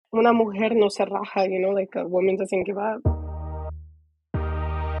una mujer no se raja, like a woman doesn't give up.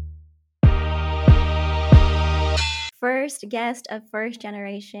 First guest of First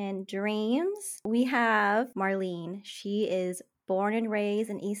Generation Dreams, we have Marlene. She is born and raised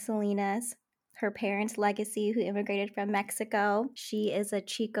in East Salinas. Her parents' legacy, who immigrated from Mexico. She is a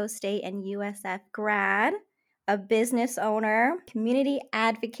Chico State and USF grad, a business owner, community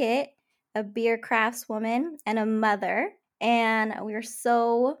advocate, a beer craftswoman, and a mother. And we're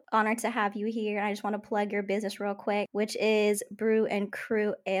so honored to have you here. I just want to plug your business real quick, which is Brew and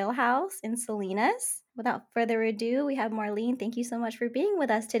Crew Ale House in Salinas. Without further ado, we have Marlene. Thank you so much for being with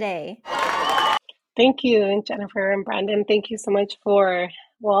us today. Thank you, Jennifer and Brandon. Thank you so much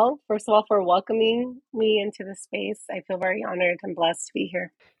first of all, for welcoming me into the space. I feel very honored and blessed to be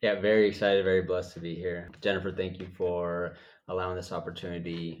here. Yeah, very excited, very blessed to be here. Jennifer, thank you for allowing this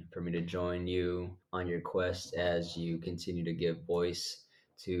opportunity for me to join you on your quest as you continue to give voice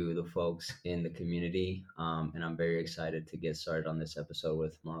to the folks in the community. And I'm very excited to get started on this episode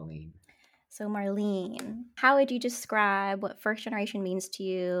with Marlene. So, Marlene, how would you describe what first generation means to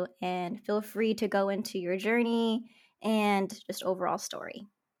you? And feel free to go into your journey and just overall story,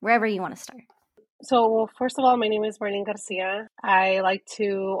 wherever you want to start. So, first of all, my name is Marlene Garcia. I like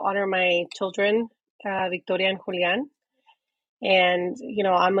to honor my children, Victoria and Julian. And,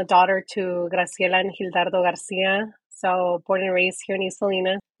 I'm a daughter to Graciela and Gildardo Garcia. So, born and raised here in East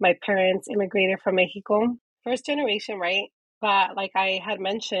Salinas. My parents immigrated from Mexico. First generation, right? But like I had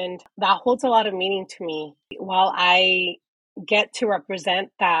mentioned, that holds a lot of meaning to me. While I get to represent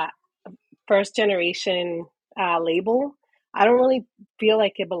that first generation label, I don't really feel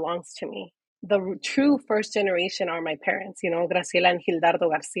like it belongs to me. The true first generation are my parents, Graciela and Gildardo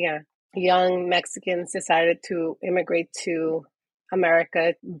Garcia. Young Mexicans decided to immigrate to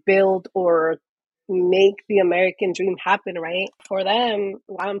America, build or make the American dream happen, right? For them,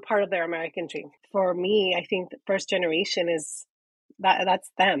 I'm part of their American dream. For me, I think the first generation is that's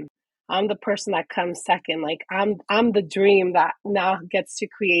them. I'm the person that comes second. Like I'm the dream that now gets to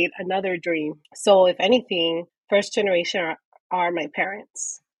create another dream. So if anything, first generation are my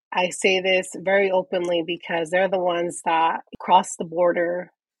parents. I say this very openly because they're the ones that crossed the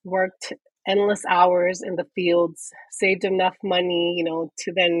border, worked endless hours in the fields, saved enough money,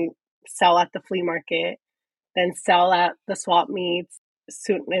 to then sell at the flea market, then sell at the swap meets.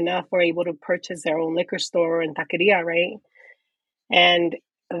 Soon enough, were able to purchase their own liquor store and taqueria, right? And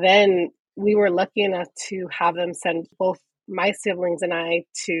then we were lucky enough to have them send both my siblings and I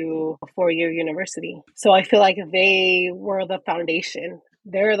to a 4-year university. So I feel like they were the foundation.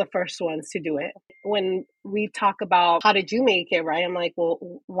 They're the first ones to do it. When we talk about how did you make it, right? I'm like, well,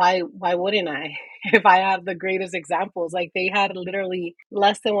 why wouldn't I? If I have the greatest examples, like they had literally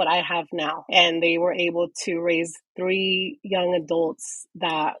less than what I have now. And they were able to raise 3 young adults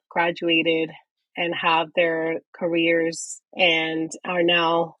that graduated and have their careers and are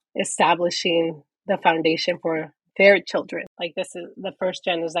now establishing the foundation for their children. Like this is the first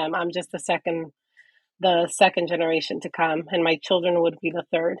gen is them. I'm just the second generation to come, and my children would be the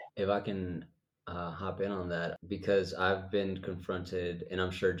third. If I can hop in on that, because I've been confronted, and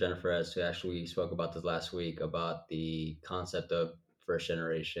I'm sure Jennifer has too. Actually, we spoke about this last week about the concept of first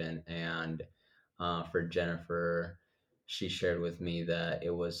generation, and for Jennifer, she shared with me that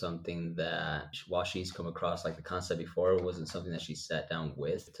it was something that while she's come across like the concept before, it wasn't something that she sat down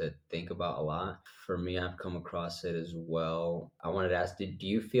with to think about a lot. For me, I've come across it as well. I wanted to ask, do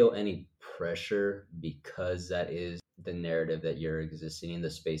you feel any pressure because that is the narrative that you're existing in, the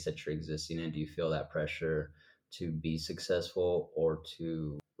space that you're existing in? Do you feel that pressure to be successful or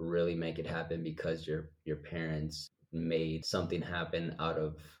to really make it happen because your parents made something happen out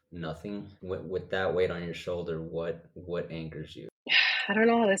of nothing? With that weight on your shoulder, what anchors you? I don't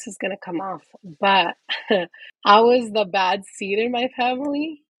know how this is going to come off, but I was the bad seed in my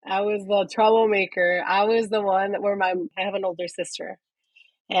family. I was the troublemaker. I was the one where I have an older sister.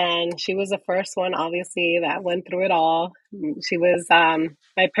 And she was the first one, obviously, that went through it all. She was,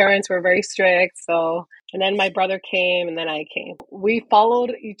 my parents were very strict. So, and then my brother came and then I came. We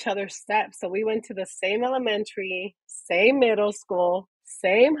followed each other's steps. So we went to the same elementary, same middle school,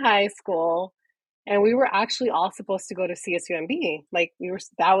 same high school. And we were actually all supposed to go to CSUMB. Like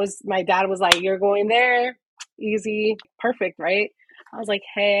my dad was like, you're going there, easy, perfect, right? I was like,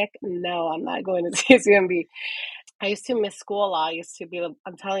 heck no, I'm not going to CSUMB. I used to miss school a lot.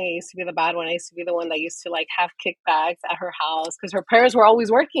 I'm telling you, I used to be the bad one. I used to be the one that used to like have kickbacks at her house because her parents were always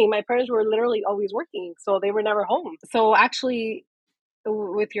working. My parents were literally always working. So they were never home. So actually,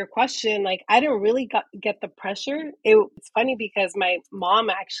 with your question, like I didn't really get the pressure. It's funny because my mom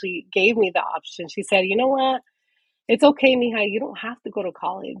actually gave me the option. She said, you know what? it's okay, Mija, you don't have to go to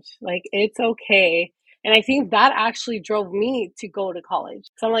college. Like, it's okay. And I think that actually drove me to go to college.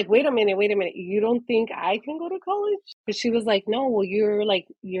 So I'm like, wait a minute, you don't think I can go to college? But she was like, no, well,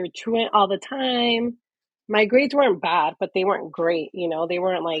 you're truant all the time. My grades weren't bad, but they weren't great, they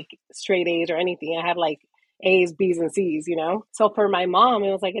weren't like straight A's or anything. I had like A's, B's, and C's. So for my mom,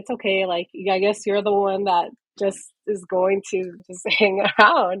 it was like, it's okay. Like, yeah, I guess you're the one that just is going to just hang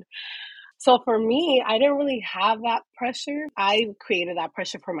around. So for me, I didn't really have that pressure. I created that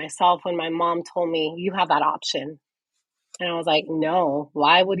pressure for myself when my mom told me, you have that option. And I was like, no,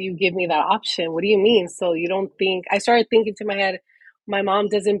 why would you give me that option? What do you mean? So you don't think, I started thinking to my head, my mom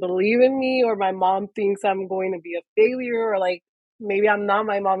doesn't believe in me, or my mom thinks I'm going to be a failure, or like maybe I'm not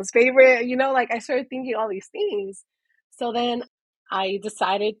my mom's favorite, like I started thinking all these things. So then I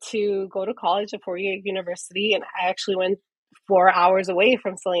decided to go to college, a 4-year university, and I actually went 4 hours away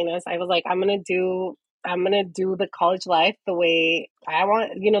from Salinas. I was like, I'm gonna do the college life the way I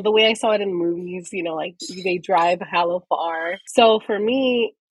want, the way I saw it in movies, like they drive hella far. So for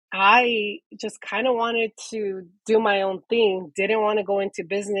me, I just kind of wanted to do my own thing, didn't want to go into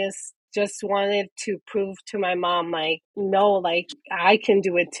business, just wanted to prove to my mom, like, no, like I can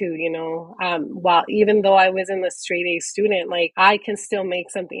do it too, while even though I wasn't a straight A student, like I can still make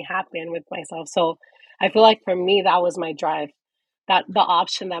something happen with myself. So I feel like for me, that was my drive, that the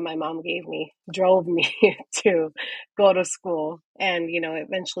option that my mom gave me drove me to go to school and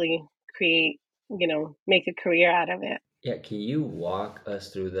eventually create, make a career out of it. Yeah, can you walk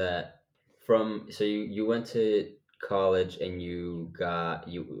us through that from so you went to college and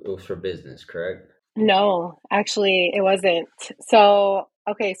it was for business, correct? No, actually, it wasn't. So,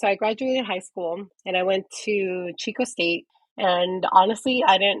 okay, so I graduated high school and I went to Chico State. And honestly,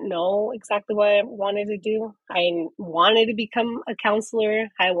 I didn't know exactly what I wanted to do. I wanted to become a counselor.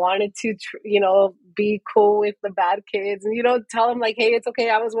 I wanted to, be cool with the bad kids and, tell them like, hey, it's okay.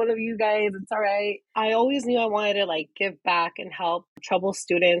 I was one of you guys. It's all right. I always knew I wanted to like give back and help troubled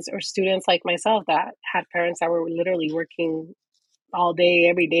students or students like myself that had parents that were literally working all day,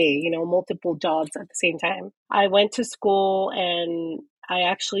 every day, multiple jobs at the same time. I went to school and I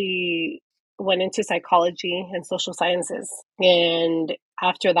actually went into psychology and social sciences. And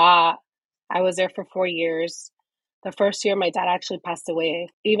after that, I was there for 4 years. The first year, my dad actually passed away.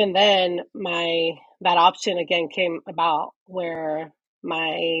 Even then, that option again came about where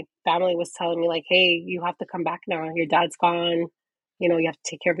my family was telling me like, "Hey, you have to come back now. Your dad's gone. You have to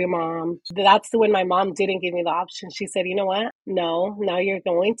take care of your mom." That's when my mom didn't give me the option. She said, "You know what? No, now you're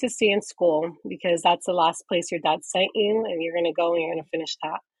going to stay in school because that's the last place your dad sent you, and you're going to go and you're going to finish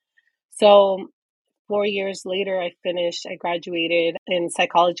that." So 4 years later, I graduated in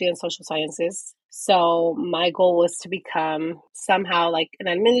psychology and social sciences. So my goal was to become somehow like an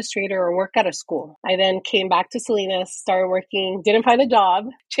administrator or work at a school. I then came back to Salinas, started working, didn't find a job,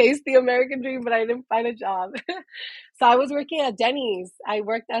 chased the American dream, but I didn't find a job. So I was working at Denny's. I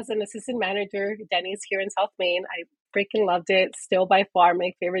worked as an assistant manager at Denny's here in South Main. I freaking loved it. Still by far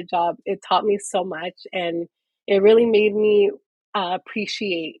my favorite job. It taught me so much and it really made me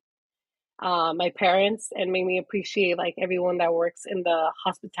appreciate my parents and made me appreciate like everyone that works in the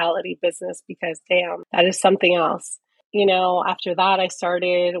hospitality business because damn, that is something else. After that, I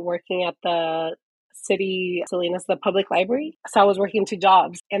started working at the city, Salinas, the public library. So I was working 2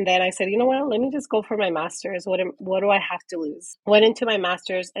 jobs. And then I said, you know what, let me just go for my master's. What do I have to lose? Went into my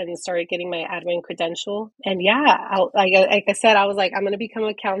master's and started getting my admin credential. And yeah, like I said, I was like, I'm going to become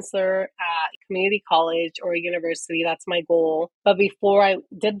a counselor at community college or university. That's my goal. But before I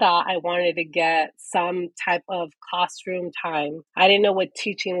did that, I wanted to get some type of classroom time. I didn't know what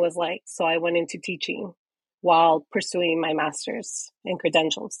teaching was like. So I went into teaching while pursuing my master's and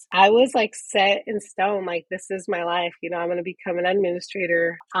credentials. I was like set in stone, like this is my life, I'm going to become an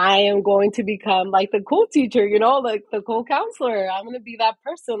administrator. I am going to become like the cool teacher, like the cool counselor. I'm going to be that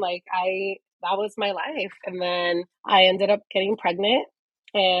person. That was my life. And then I ended up getting pregnant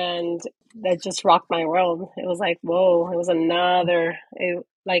and that just rocked my world. It was like, whoa, it was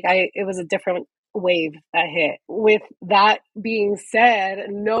a different wave that hit. With that being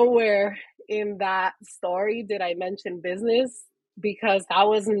said, nowhere in that story did I mention business because that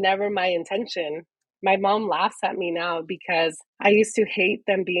was never my intention. My mom laughs at me now because I used to hate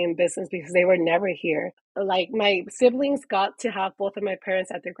them being in business because they were never here. Like my siblings got to have both of my parents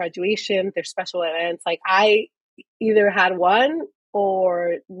at their graduation, their special events. Like I either had one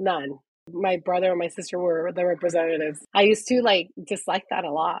or none. My brother and my sister were the representatives. I used to like dislike that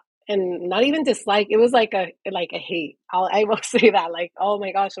a lot. And not even dislike, it was like a hate. I will say that, like, oh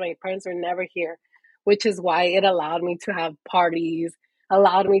my gosh, my parents were never here, which is why it allowed me to have parties,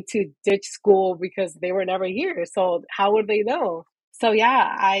 allowed me to ditch school because they were never here. So how would they know? So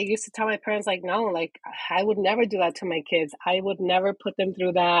yeah, I used to tell my parents like, no, like I would never do that to my kids. I would never put them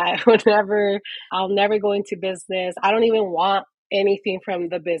through that. I'll never go into business. I don't even want anything from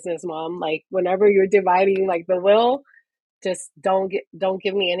the business, mom. Like whenever you're dividing like the will, just don't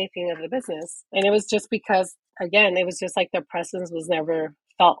give me anything of the business. And it was just because, again, it was just like their presence was never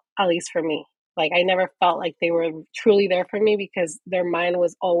felt, at least for me. Like I never felt like they were truly there for me because their mind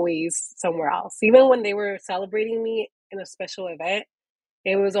was always somewhere else. Even when they were celebrating me in a special event,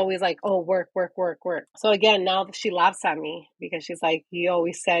 it was always like, oh, work, work, work, work. So again, now she laughs at me because she's like, you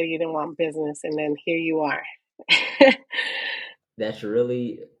always said you didn't want business, and then here you are. That's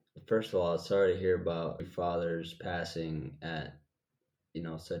really, first of all, sorry to hear about your father's passing at,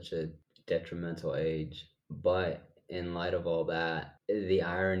 such a detrimental age. But in light of all that, the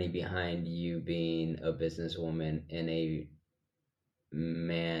irony behind you being a businesswoman in a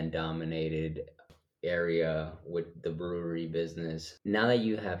man dominated area with the brewery business, now that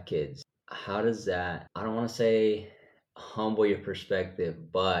you have kids, how does that, I don't want to say humble your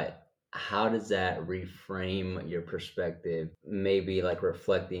perspective, but how does that reframe your perspective? Maybe like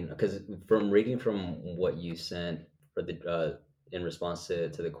reflecting, because from reading from what you sent for the in response to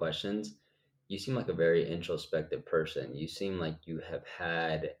the questions, you seem like a very introspective person. You seem like you have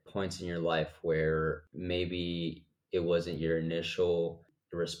had points in your life where maybe it wasn't your initial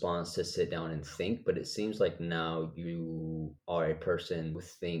response to sit down and think, but it seems like now you are a person who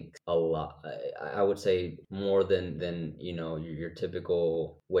thinks a lot. I would say more than your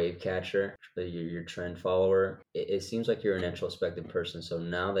typical wave catcher, your trend follower. It seems like you're an introspective person. So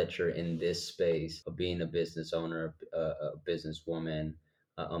now that you're in this space of being a business owner, a businesswoman,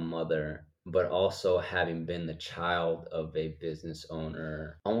 a mother, but also having been the child of a business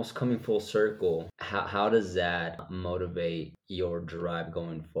owner, almost coming full circle, how does that motivate your drive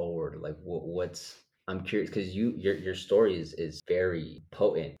going forward? Like what's, I'm curious because your story is very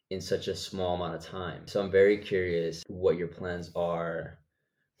potent in such a small amount of time. So I'm very curious what your plans are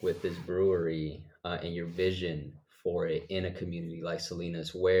with this brewery, and your vision for it in a community like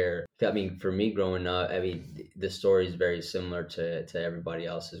Salinas, where, I mean, for me growing up, I mean, the story is very similar to everybody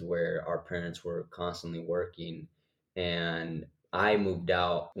else's, where our parents were constantly working, and I moved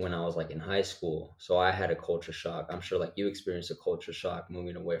out when I was like in high school. So I had a culture shock. I'm sure like you experienced a culture shock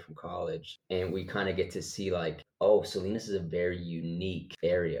moving away from college. And we kind of get to see like, oh, Salinas is a very unique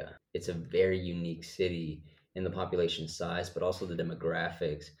area. It's a very unique city in the population size, but also the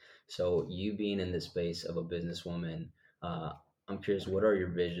demographics. So you being in the space of a businesswoman, uh, I'm curious, what are your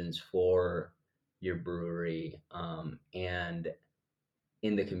visions for your brewery, and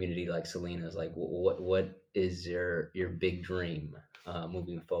in the community like Salinas? Like, what is your big dream,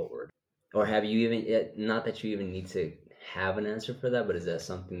 moving forward? Or have you even, not that you even need to have an answer for that, but is that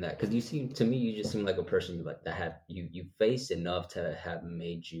something that, because you seem to me, you just seem like a person like that have you faced enough to have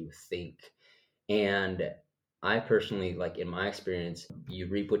made you think. And I personally, like in my experience, you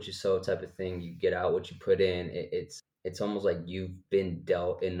reap what you sow type of thing. You get out what you put in. It's almost like you've been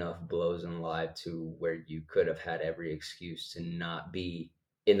dealt enough blows in life to where you could have had every excuse to not be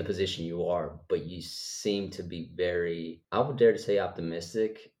in the position you are, but you seem to be very, I would dare to say,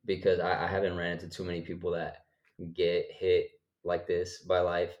 optimistic, because I haven't ran into too many people that get hit like this by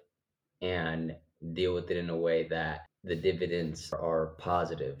life and deal with it in a way that the dividends are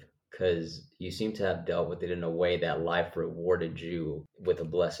positive, because you seem to have dealt with it in a way that life rewarded you with a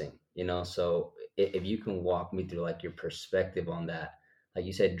blessing, so if you can walk me through like your perspective on that. Like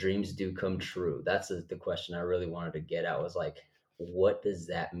you said, dreams do come true. That's the question I really wanted to get at, was like, what does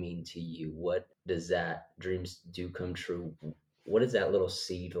that mean to you? What does that dreams do come true, what does that little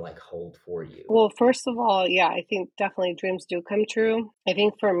seed like hold for you? Well, first of all, yeah, I think definitely dreams do come true. I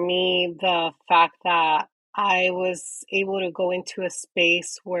think for me, the fact that I was able to go into a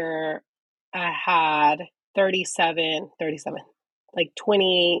space where I had 37, like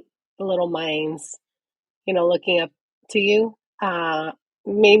 20 little minds, looking up to you,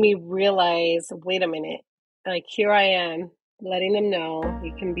 made me realize, wait a minute, like here I am letting them know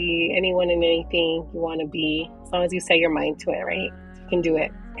you can be anyone and anything you want to be, as long as you set your mind to it, right? You can do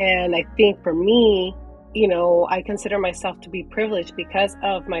it. And I think for me, I consider myself to be privileged because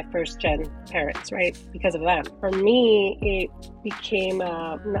of my first gen parents, right? Because of them. For me, it became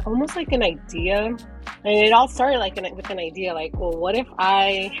almost like an idea And it all started like with an idea, like, well, what if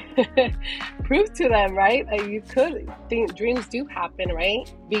I prove to them, right? Like you could think dreams do happen, right?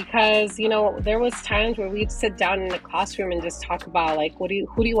 Because there was times where we'd sit down in the classroom and just talk about like, who do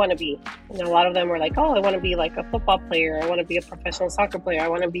you want to be? A lot of them were like, oh, I want to be like a football player. I want to be a professional soccer player. I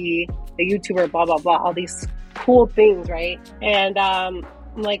want to be a YouTuber. Blah blah blah. All these cool things, right? And I'm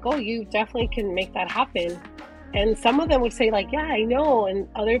like, oh, you definitely can make that happen. And some of them would say like, yeah, I know, and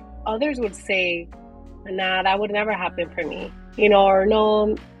others would say, nah, that would never happen for me, or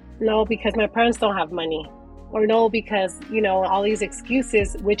no, because my parents don't have money, or no, because, all these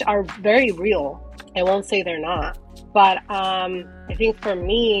excuses, which are very real. I won't say they're not, but I think for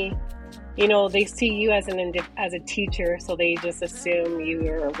me, they see you as as a teacher, so they just assume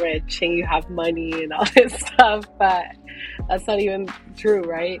you're rich and you have money and all this stuff, but that's not even true,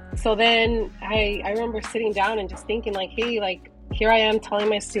 right? So then I remember sitting down and just thinking like, hey, like, here I am telling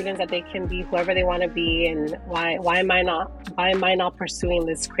my students that they can be whoever they want to be, and why am I not pursuing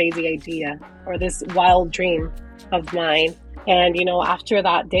this crazy idea or this wild dream of mine? And after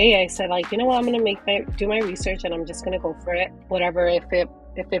that day, I said like, I'm gonna do my research, and I'm just gonna go for it. Whatever, if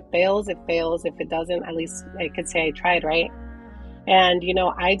it fails, it fails. If it doesn't, at least I could say I tried, right? And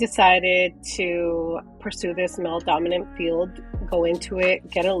I decided to pursue this male dominant field, go into it,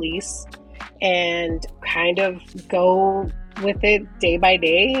 get a lease, and kind of go with it day by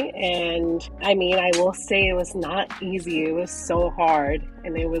day. And I mean, I will say it was not easy. It was so hard,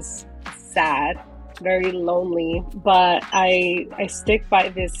 and it was sad, very lonely. But I stick by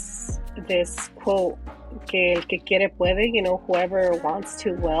this quote, que el que quiere puede, whoever wants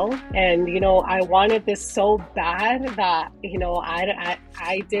to will. And I wanted this so bad that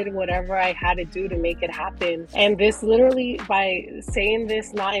I did whatever I had to do to make it happen. And this literally, by saying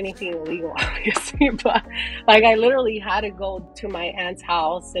this, not anything illegal obviously, but like I literally had to go to my aunt's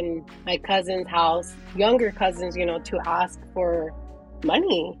house and my cousin's house, younger cousins, to ask for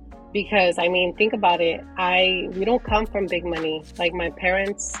money. Because I mean, think about it. We don't come from big money. Like my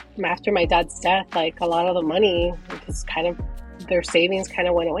parents, after my dad's death, like a lot of the money, was kind of, their savings kind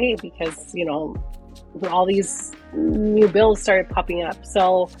of went away because, all these new bills started popping up.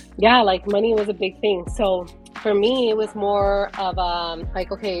 So yeah, like money was a big thing. So for me, it was more of like,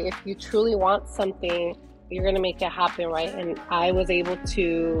 okay, if you truly want something, you're going to make it happen, right? And I was able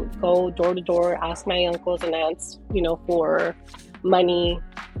to go door to door, ask my uncles and aunts, for money,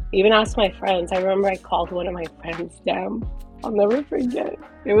 even ask my friends. I remember I called one of my friends, damn, I'll never forget.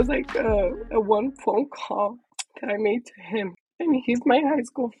 It was like a one phone call that I made to him, and he's my high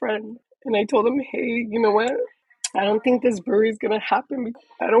school friend. And I told him, hey, you know what? I don't think this brewery is going to happen because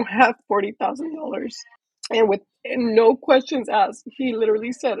I don't have $40,000. And no questions asked, he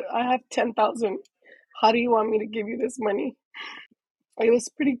literally said, I have 10,000. How do you want me to give you this money? It was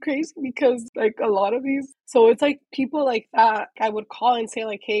pretty crazy because like a lot of these, so it's like people like that I would call and say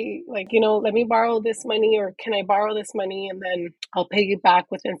like, hey, like, let me borrow this money, or can I borrow this money, and then I'll pay you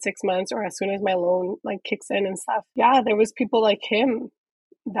back within 6 months or as soon as my loan like kicks in and stuff. Yeah, there was people like him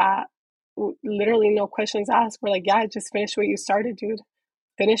that literally no questions asked. We're like, yeah, just finish what you started, dude.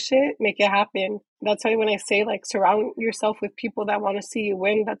 Finish it, make it happen. That's why when I say like surround yourself with people that want to see you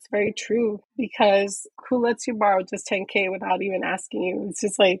win, that's very true, because who lets you borrow just 10K without even asking you? It's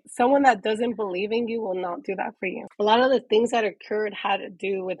just like someone that doesn't believe in you will not do that for you. A lot of the things that occurred had to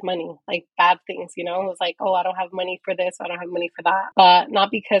do with money, like bad things, it was like, oh, I don't have money for this, I don't have money for that. But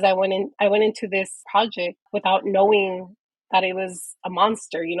not because I went into this project without knowing that it was a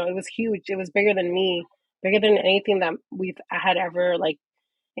monster. It was huge. It was bigger than me, bigger than anything that I had ever like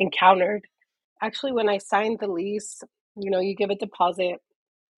encountered. Actually, when I signed the lease, you give a deposit,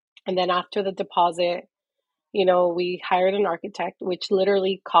 and then after the deposit, we hired an architect, which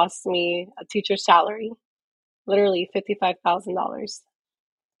literally cost me a teacher's salary, literally $55,000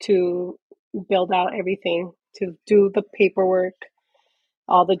 to build out everything, to do the paperwork,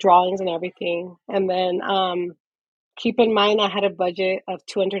 all the drawings and everything. And then keep in mind, I had a budget of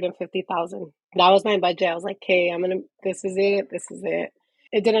 $250,000. That was my budget. I was like, okay, this is it. This is it.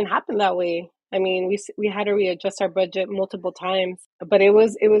 It didn't happen that way. I mean, we had to readjust our budget multiple times, but it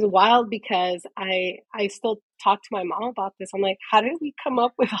was wild because I still talk to my mom about this. I'm like, how did we come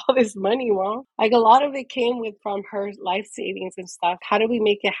up with all this money, Mom? Like a lot of it came from her life savings and stuff. How did we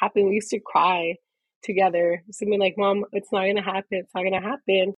make it happen? We used to cry together. So me like, Mom, it's not gonna happen. It's not gonna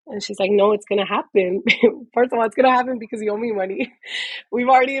happen. And she's like, no, it's gonna happen. First of all, it's gonna happen because you owe me money. We've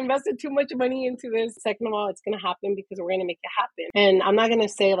already invested too much money into this. Second of all, it's gonna happen because we're gonna make it happen. And I'm not gonna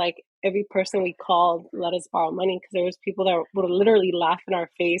say like every person we called let us borrow money, because there was people that would literally laugh in our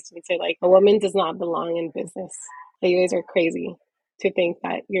face and say like, a woman does not belong in business. Like, you guys are crazy to think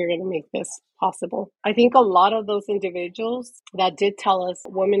that you're going to make this possible. I think a lot of those individuals that did tell us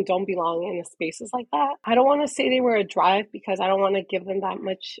women don't belong in spaces like that, I don't want to say they were a drive because I don't want to give them that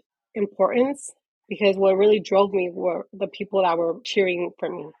much importance, because what really drove me were the people that were cheering for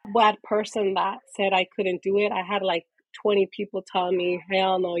me. That person that said I couldn't do it, I had like 20 people telling me,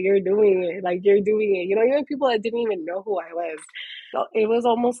 hell no, you're doing it. Like, you're doing it. You know, even people that didn't even know who I was. So it was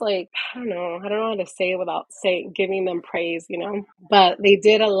almost like, I don't know how to say it without giving them praise, you know? But they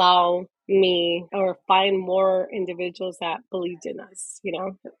did allow me or find more individuals that believed in us, you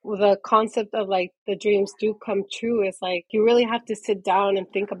know? The concept of like the dreams do come true is like you really have to sit down and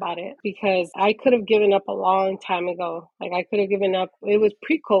think about it, because I could have given up a long time ago. Like I could have given up. It was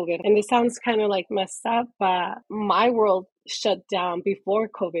pre-COVID, and it sounds kind of like messed up, but my world shut down before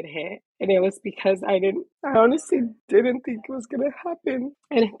COVID hit. And it was because I honestly didn't think it was going to happen.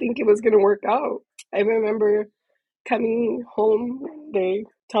 I didn't think it was going to work out. I remember coming home one day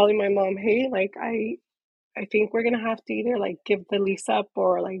telling my mom, hey, like I think we're gonna have to either like give the lease up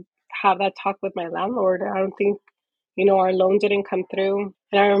or like have that talk with my landlord. I don't think, you know, our loan didn't come through.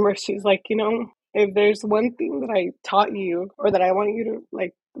 And I remember she's like, you know, if there's one thing that I taught you or that I want you to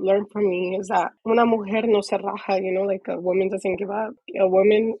like learn from me, is that una mujer no se raja, you know, like a woman doesn't give up. A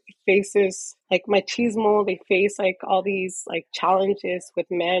woman faces like machismo, they face like all these like challenges with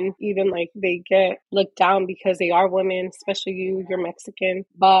men, even like they get looked down because they are women, especially you're Mexican.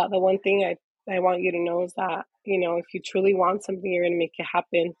 But the one thing I want you to know is that, you know, if you truly want something, you're going to make it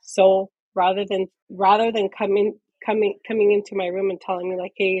happen. So rather than coming into my room and telling me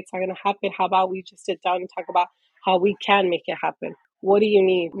like, hey, it's not going to happen, how about we just sit down and talk about how we can make it happen? What do you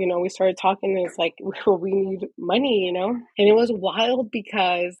need? You know, we started talking and it's like, well, we need money, you know? And it was wild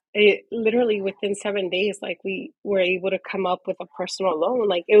because it literally within 7 days, like we were able to come up with a personal loan.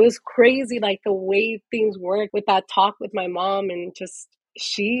 Like it was crazy, like the way things worked with that talk with my mom. And just,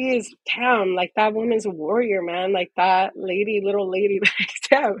 she is, damn, like that woman's a warrior, man. Like that little lady, like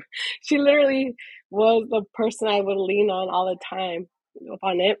damn, she literally was the person I would lean on all the time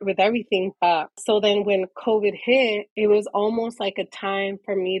on it with everything. But so then when COVID hit, it was almost like a time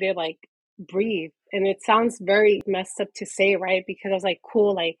for me to like breathe. And it sounds very messed up to say, right? Because I was like,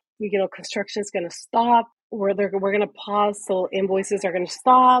 cool, like, you know, construction's gonna stop, we're gonna pause, so invoices are gonna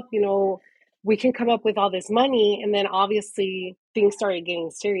stop, you know, we can come up with all this money. And then obviously things started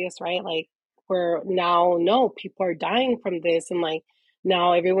getting serious, right? Like we're now, no, people are dying from this, and like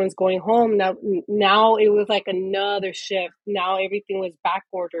now everyone's going home. Now it was like another shift. Now everything was back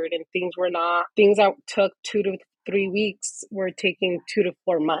ordered, and things that took 2 to 3 weeks were taking 2 to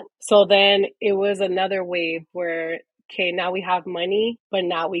 4 months. So then it was another wave where, okay, now we have money, but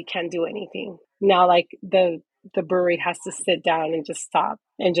now we can't do anything. Now like the brewery has to sit down and just stop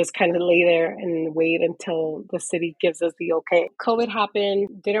and just kind of lay there and wait until the city gives us the okay. COVID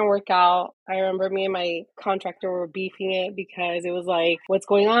happened, didn't work out. I remember me and my contractor were beefing it because it was like, what's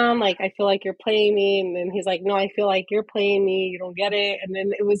going on? Like, I feel like you're playing me. And then he's like, no, I feel like you're playing me. You don't get it. And then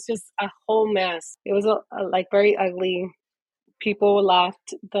it was just a whole mess. It was a like very ugly. People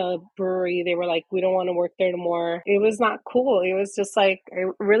left the brewery. They were like, we don't want to work there anymore. It was not cool. It was just like,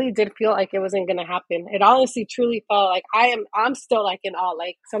 it really did feel like it wasn't going to happen. It honestly truly felt like I'm still like in awe.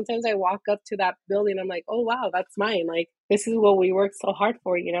 Like sometimes I walk up to that building, I'm like, oh wow, that's mine. Like this is what we worked so hard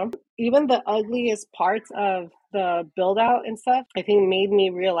for, you know? Even the ugliest parts of the build out and stuff, I think made me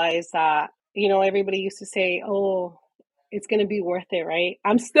realize that, you know, everybody used to say, oh, it's going to be worth it, right?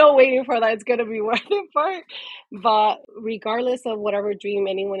 I'm still waiting for that it's going to be worth it part. But regardless of whatever dream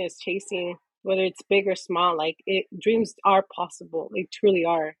anyone is chasing, whether it's big or small, like dreams are possible. They truly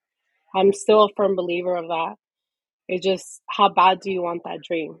are. I'm still a firm believer of that. It's just, how bad do you want that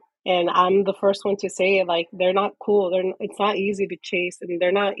dream? And I'm the first one to say it, like, they're not cool. It's not easy to chase, and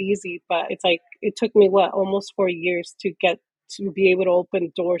they're not easy, but it's like, it took me almost 4 years to get to be able to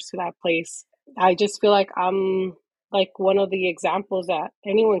open doors to that place. I just feel like I'm like one of the examples that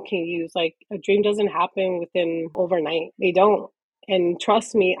anyone can use. Like a dream doesn't happen within overnight. They don't. And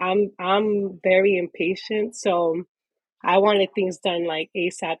trust me, I'm very impatient. So I wanted things done like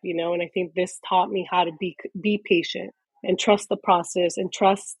ASAP, you know, and I think this taught me how to be patient and trust the process and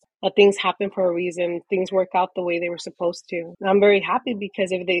trust that things happen for a reason. Things work out the way they were supposed to. And I'm very happy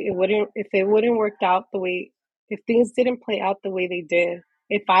because if they wouldn't worked out the way, if things didn't play out the way they did,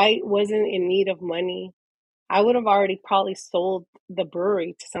 if I wasn't in need of money, I would have already probably sold the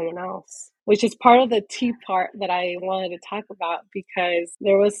brewery to someone else, which is part of the tea part that I wanted to talk about, because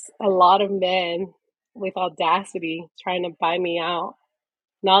there was a lot of men with audacity trying to buy me out,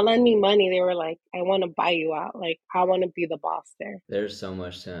 not lend me money. They were like, I want to buy you out. Like, I want to be the boss there. There's so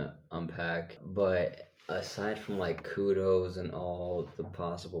much to unpack, but aside from like kudos and all the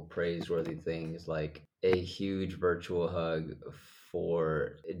possible praiseworthy things, like a huge virtual hug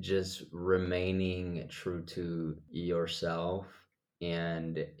for just remaining true to yourself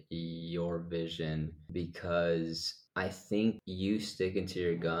and your vision, because I think you sticking to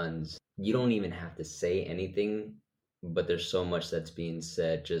your guns, you don't even have to say anything, but there's so much that's being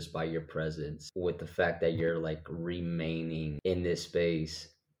said just by your presence, with the fact that you're like remaining in this space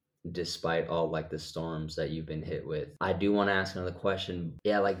despite all like the storms that you've been hit with. I do want to ask another question.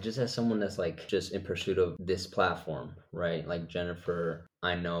 Yeah, like just as someone that's like just in pursuit of this platform, right? Like Jennifer,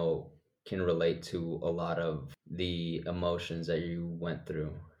 I know can relate to a lot of the emotions that you went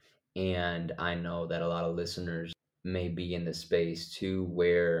through. And I know that a lot of listeners may be in the space too,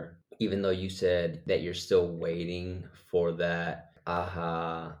 where even though you said that you're still waiting for that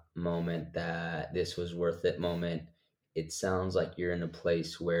aha moment, that this was worth it moment, it sounds like you're in a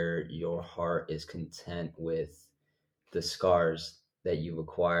place where your heart is content with the scars that you've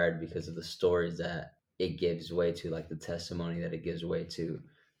acquired because of the stories that it gives way to, like the testimony that it gives way to.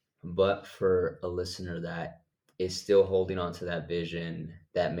 But for a listener that is still holding on to that vision,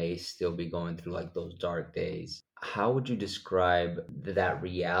 that may still be going through like those dark days, how would you describe that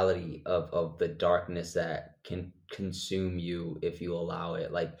reality of the darkness that can consume you if you allow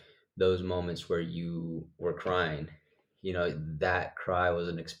it? Like those moments where you were crying, that cry was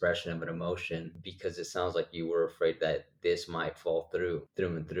an expression of an emotion because it sounds like you were afraid that this might fall through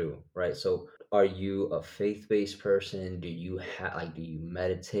and through, right? So are you a faith-based person? Do you have like, do you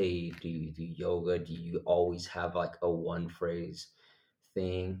meditate? Do you do yoga? Do you always have like a one phrase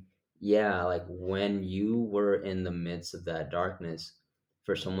thing? Yeah, like when you were in the midst of that darkness,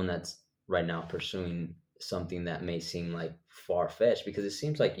 for someone that's right now pursuing something that may seem like far-fetched, because it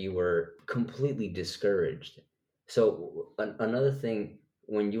seems like you were completely discouraged. So another thing,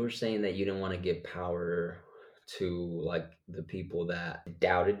 when you were saying that you didn't want to give power to like the people that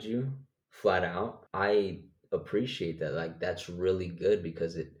doubted you flat out, I appreciate that. Like that's really good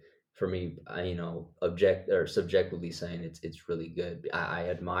because it, for me, I, object or subjectively saying it's really good. I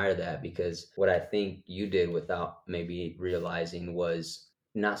admire that, because what I think you did without maybe realizing was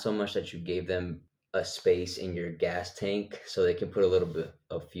not so much that you gave them a space in your gas tank so they can put a little bit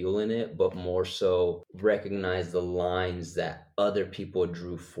of fuel in it, but more so recognize the lines that other people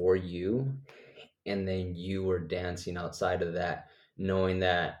drew for you, and then you were dancing outside of that, knowing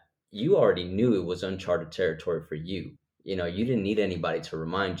that you already knew it was uncharted territory for you. You didn't need anybody to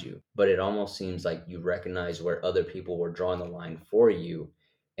remind you, but it almost seems like you recognized where other people were drawing the line for you.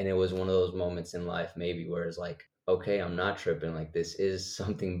 And it was one of those moments in life, maybe, where it's like, okay, I'm not tripping. Like, this is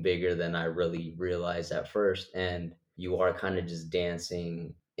something bigger than I really realized at first. And you are kind of just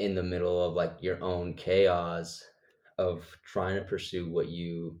dancing in the middle of like your own chaos of trying to pursue what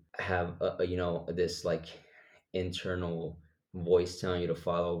you have, this like internal voice telling you to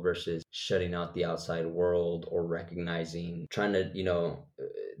follow, versus shutting out the outside world, or recognizing, trying to,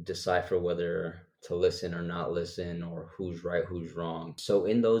 decipher whether to listen or not listen, or who's right, who's wrong. So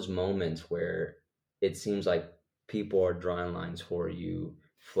in those moments where it seems like people are drawing lines for you,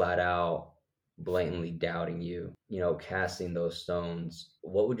 flat out, blatantly doubting you, casting those stones,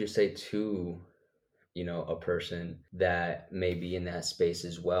 what would you say to a person that may be in that space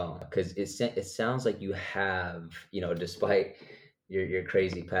as well? Because it sounds like you have, despite your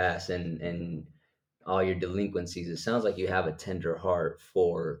crazy past and all your delinquencies, it sounds like you have a tender heart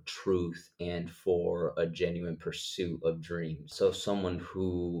for truth and for a genuine pursuit of dreams. So someone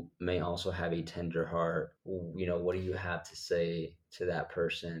who may also have a tender heart, what do you have to say to that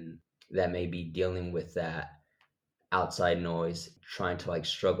person that may be dealing with that outside noise, trying to like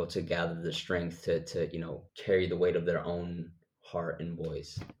struggle to gather the strength to carry the weight of their own heart and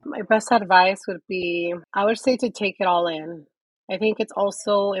voice? My best advice would be, I would say, to take it all in. I think it's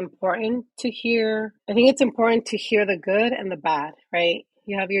also important to hear, I think it's important to hear the good and the bad, right?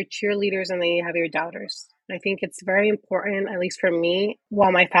 You have your cheerleaders and then you have your doubters. I think it's very important, at least for me,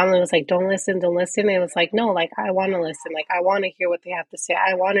 while my family was like, don't listen, don't listen. It was like, no, like I want to listen. Like I want to hear what they have to say.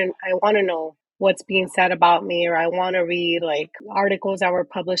 I want to know what's being said about me, or I want to read like articles that were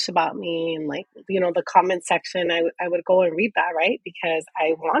published about me, and like, the comment section. I would go and read that, right? Because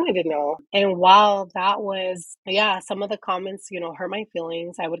I wanted to know. And while that was, yeah, some of the comments, hurt my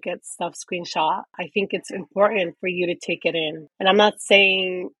feelings, I would get stuff screenshot. I think it's important for you to take it in. And I'm not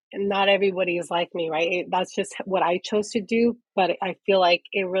saying not everybody is like me, right? That's just what I chose to do. But I feel like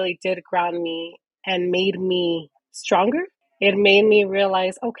it really did ground me and made me stronger. It made me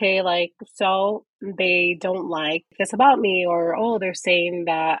realize, okay, like, so they don't like this about me, or, oh, they're saying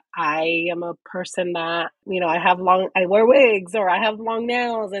that I am a person that, I wear wigs, or I have long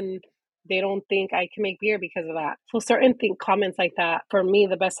nails, and They don't think I can make beer because of that. So certain comments like that, for me,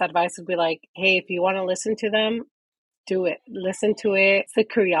 the best advice would be like, hey, if you want to listen to them, do it. Listen to it. It's the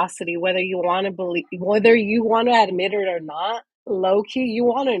curiosity, whether you want to believe, whether you want to admit it or not. Low key, you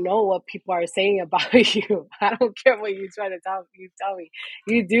want to know what people are saying about you. I don't care what you try to tell me.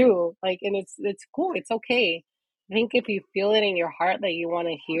 You do, like, and it's cool. It's okay. I think if you feel it in your heart that you want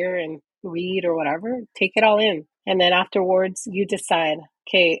to hear and read or whatever, take it all in, and then afterwards you decide.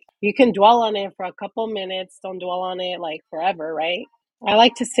 Okay, you can dwell on it for a couple minutes. Don't dwell on it like forever, right? I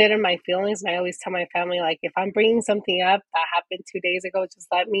like to sit in my feelings, and I always tell my family, like, if I'm bringing something up that happened 2 days ago, just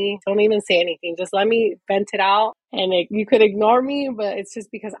don't even say anything. Just let me vent it out. And you could ignore me, but it's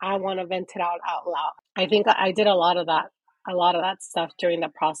just because I want to vent it out loud. I think I did a lot of that stuff during the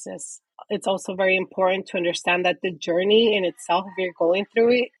process. It's also very important to understand that the journey in itself, if you're going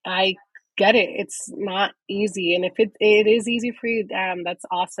through it, I get it. It's not easy. And if it is easy for you, damn, that's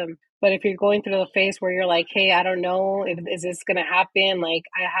awesome. But if you're going through the phase where you're like, hey, I don't know, is this going to happen? Like,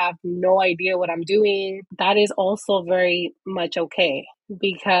 I have no idea what I'm doing. That is also very much okay,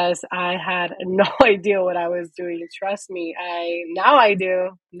 because I had no idea what I was doing. Trust me, now I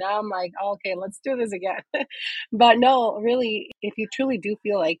do. Now I'm like, oh, okay, let's do this again. But no, really, if you truly do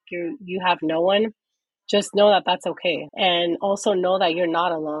feel like you have no one, just know that that's okay. And also know that you're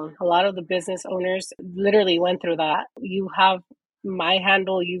not alone. A lot of the business owners literally went through that. You have my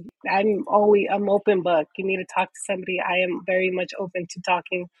handle. I'm open book. You need to talk to somebody. I am very much open to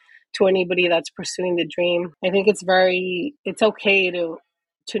talking to anybody that's pursuing the dream. I think it's okay to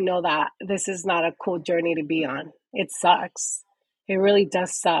know that this is not a cool journey to be on. It sucks. It really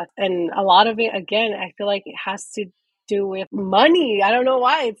does suck. And a lot of it, again, I feel like it has to do with money. I don't know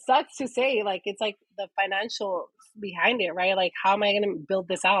why. It sucks to say. Like, it's like the financial behind it, right? Like, how am I going to build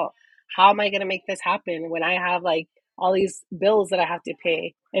this out? How am I going to make this happen when I have like all these bills that I have to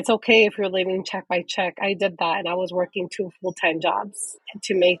pay? It's okay if you're living check by check. I did that, and I was working 2 full-time jobs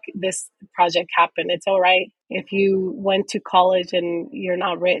to make this project happen. It's all right if you went to college and you're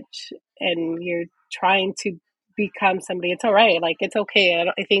not rich and you're trying to become somebody. It's all right. Like, it's okay.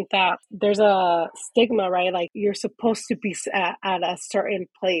 I think that there's a stigma, right? Like, you're supposed to be at a certain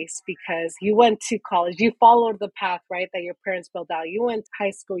place because you went to college, you followed the path, right, that your parents built out. You went to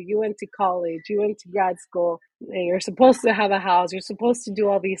high school, you went to college, you went to grad school, and you're supposed to have a house, you're supposed to do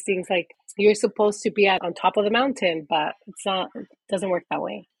all these things. Like, you're supposed to be on top of the mountain, but it's not. It doesn't work that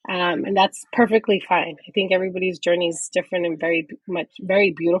way. And that's perfectly fine. I think everybody's journey is different and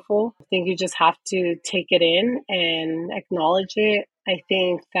very beautiful. I think you just have to take it in and acknowledge it. I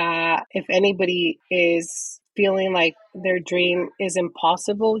think that if anybody is feeling like their dream is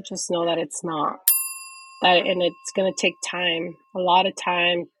impossible, just know that it's not. And it's going to take time, a lot of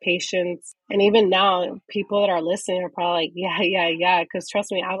time, patience. And even now, people that are listening are probably like, yeah. Because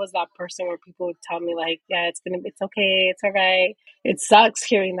trust me, I was that person where people would tell me like, yeah, it's okay, it's all right. It sucks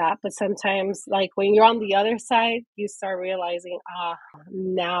hearing that. But sometimes, like, when you're on the other side, you start realizing,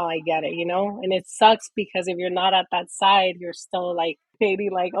 now I get it, you know? And it sucks because if you're not at that side, you're still like,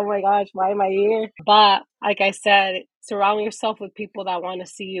 maybe like, oh my gosh, why am I here? But like I said, surround yourself with people that want to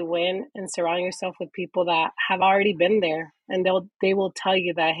see you win, and surround yourself with people that have already been there, and they will tell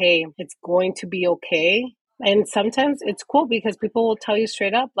you that, hey, it's going to be okay. And sometimes it's cool because people will tell you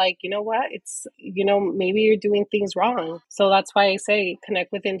straight up, like, you know what, maybe you're doing things wrong. So that's why I say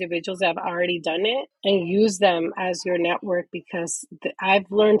connect with individuals that have already done it and use them as your network, because I've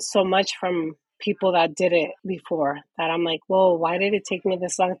learned so much from people that did it before that I'm like, whoa, why did it take me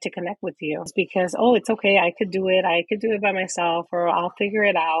this long to connect with you? It's because, oh, it's okay. I could do it. I could do it by myself, or I'll figure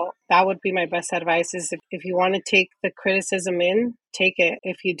it out. That would be my best advice, is if you want to take the criticism in, take it.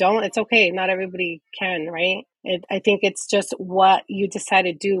 If you don't, it's okay. Not everybody can, right? I think it's just what you decide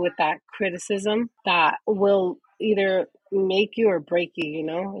to do with that criticism that will either make you or break you, you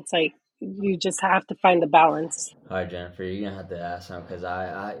know? It's like, you just have to find the balance. All right, Jennifer, you're gonna have to ask now because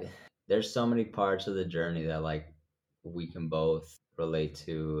there's so many parts of the journey that like we can both relate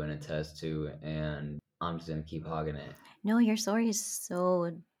to and attest to, and I'm just gonna keep hogging it. No, your story is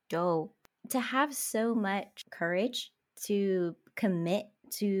so dope. To have so much courage to commit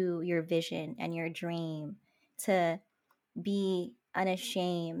to your vision and your dream, to be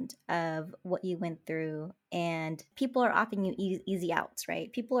unashamed of what you went through. And people are offering you easy outs,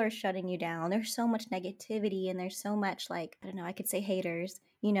 right? People are shutting you down. There's so much negativity, and there's so much, like, I don't know, I could say haters,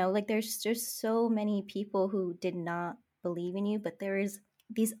 like there's just so many people who did not believe in you, but there is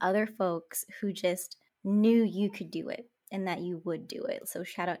these other folks who just knew you could do it and that you would do it. So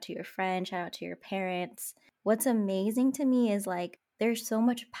shout out to your friends, shout out to your parents. What's amazing to me is like there's so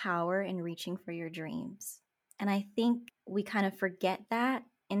much power in reaching for your dreams. And I think we kind of forget that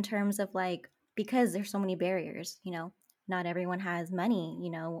in terms of like, because there's so many barriers, not everyone has money,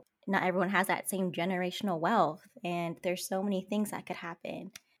 not everyone has that same generational wealth, and there's so many things that could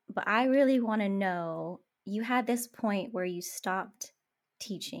happen. But I really want to know, you had this point where you stopped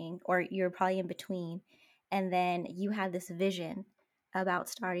teaching, or you're probably in between, and then you had this vision about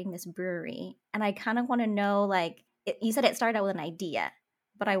starting this brewery. And I kind of want to know, like, you said it started out with an idea,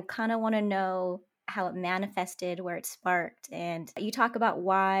 but I kind of want to know how it manifested, where it sparked. And you talk about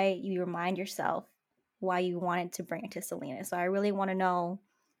why you remind yourself why you wanted to bring it to Salinas. So I really want to know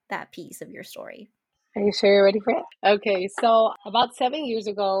that piece of your story. Are you sure you're ready for it? Okay, so about 7 years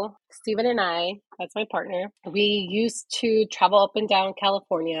ago, Steven and I, that's my partner, we used to travel up and down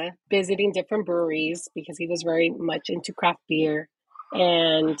California, visiting different breweries because he was very much into craft beer.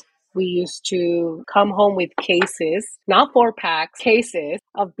 And we used to come home with cases, not 4-packs, cases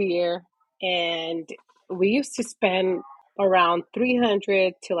of beer. And we used to spend around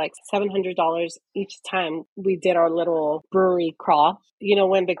 $300 to like $700 each time we did our little brewery crawl.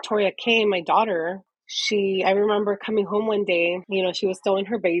 When Victoria came, my daughter, I remember coming home one day, she was still in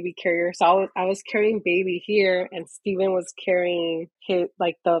her baby carrier. So I was carrying baby here, and Steven was carrying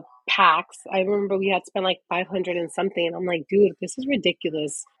the packs. I remember we had spent like 500 and something. And I'm like, dude, this is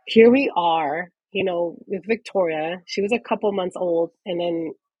ridiculous. Here we are, with Victoria. She was a couple months old, and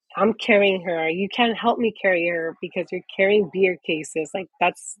then I'm carrying her. You can't help me carry her because you're carrying beer cases. Like,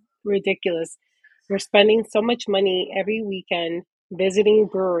 that's ridiculous. We're spending so much money every weekend visiting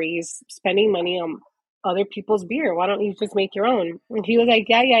breweries, spending money on other people's beer. Why don't you just make your own? And he was like,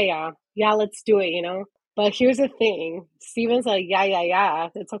 yeah, let's do it. But here's the thing. Steven's like, yeah,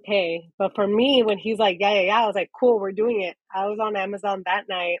 it's okay. But for me, when he's like, yeah, I was like, cool, we're doing it. I was on Amazon that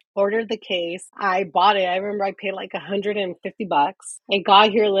night, ordered the case. I bought it. I remember I paid like $150. It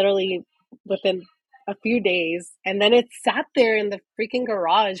got here literally within a few days. And then it sat there in the freaking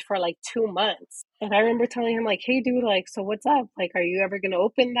garage for like 2 months. And I remember telling him like, hey dude, like, so what's up? Like, are you ever going to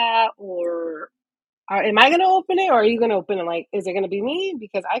open that? Or am I going to open it, or are you going to open it? Like, is it going to be me?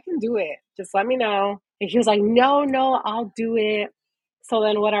 Because I can do it. Just let me know. And he was like, no, I'll do it. So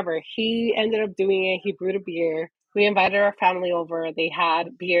then whatever. He ended up doing it. He brewed a beer. We invited our family over. They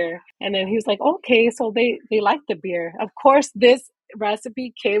had beer. And then he was like, okay, so they liked the beer. Of course, this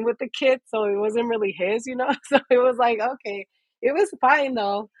recipe came with the kit, so it wasn't really his, So it was like, okay. It was fine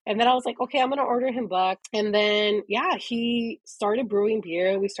though. And then I was like, okay, I'm going to order him back. And then, yeah, he started brewing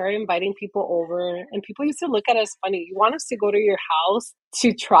beer. We started inviting people over, and people used to look at us funny. You want us to go to your house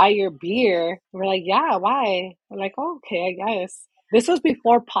to try your beer? We're like, yeah, why? We're like, oh, okay, I guess. This was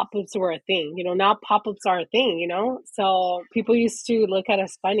before pop-ups were a thing. Now pop-ups are a thing, So people used to look at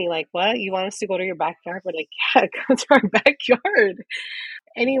us funny, like, what? You want us to go to your backyard? We're like, yeah, come to our backyard.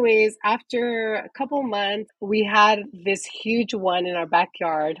 Anyways, after a couple months, we had this huge one in our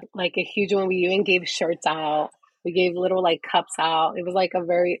backyard, like a huge one. We even gave shirts out. We gave little like cups out. It was like a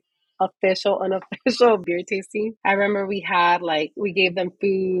very official, unofficial beer tasting. I remember we gave them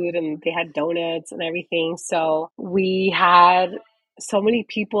food, and they had donuts and everything. So we had so many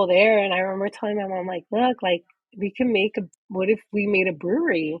people there. And I remember telling my mom, like, look, like, what if we made a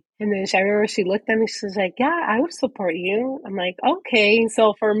brewery? And then I remember she looked at me, she was like, yeah, I would support you. I'm like, okay.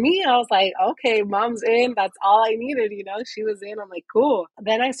 So for me, I was like, okay, mom's in. That's all I needed. She was in. I'm like, cool.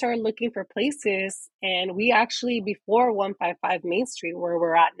 Then I started looking for places, and we actually, before 155 Main Street, where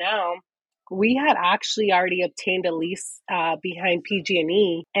we're at now, we had actually already obtained a lease behind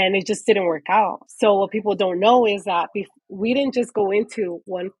PG&E, and it just didn't work out. So what people don't know is that we didn't just go into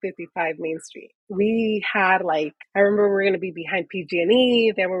 155 Main Street. We had I remember we were going to be behind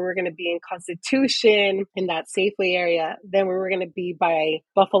PG&E, then we were going to be in Constitution in that Safeway area. Then we were going to be by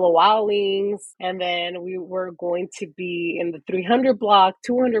Buffalo Wild Wings, and then we were going to be in the 300 block,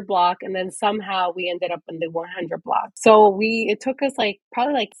 200 block, and then somehow we ended up in the 100 block. So it took us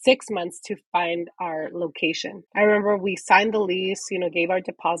probably 6 months to find our location. I remember we signed the lease, gave our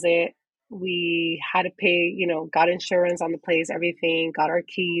deposit. We had to pay, got insurance on the place, everything, got our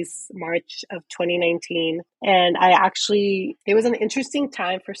keys March of 2019. And it was an interesting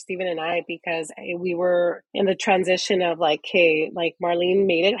time for Steven and I, because we were in the transition of hey, Marlene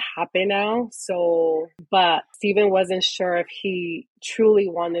made it happen now. So, but Steven wasn't sure if he truly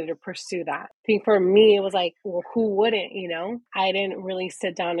wanted to pursue that. I think for me, it was well, who wouldn't, I didn't really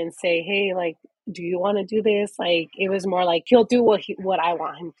sit down and say, hey, do you want to do this? It was more he'll do what I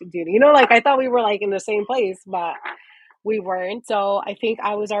want him to do. I thought we were in the same place, but we weren't. So I think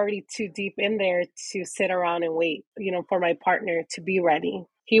I was already too deep in there to sit around and wait, for my partner to be ready.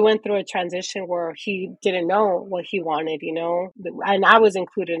 he went through a transition where he didn't know what he wanted, you know, and I was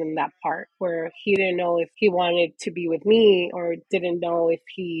included in that part where he didn't know if he wanted to be with me or didn't know if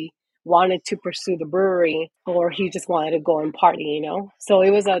he wanted to pursue the brewery or he just wanted to go and party, you know? So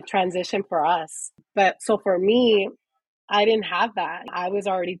it was a transition for us. But so for me, I didn't have that. I was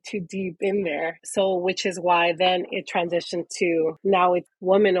already too deep in there. So, which is why then it transitioned to now it's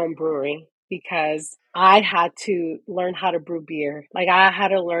women owned brewery because I had to learn how to brew beer. Like I had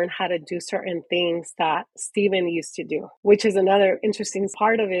to learn how to do certain things that Steven used to do, which is another interesting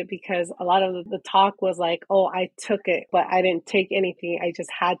part of it because a lot of the talk was like, oh, I took it, but I didn't take anything. I just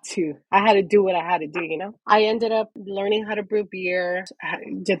had to. I had to do what I had to do, you know? I ended up learning how to brew beer,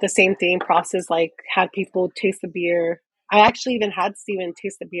 did the same thing, process, like had people taste the beer. I actually even had Steven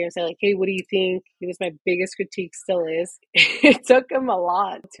taste the beer and say, like, hey, what do you think? He was my biggest critique, still is. It took him a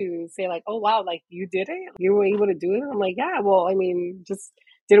lot to say, like, oh, wow, like, you did it? You were able to do it? I'm like, yeah, well, I mean, just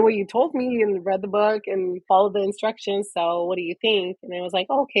did what you told me and read the book and followed the instructions. So what do you think? And it was like,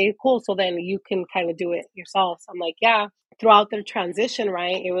 oh, okay, cool. So then you can kind of do it yourself. So I'm like, yeah. Throughout the transition,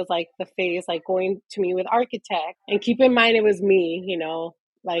 right, it was like the phase, like going to meet with architect. And keep in mind, it was me, you know,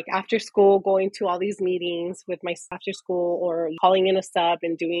 like after school going to all these meetings with my after school or calling in a sub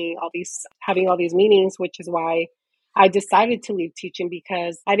and doing all these having all these meetings, which is why I decided to leave teaching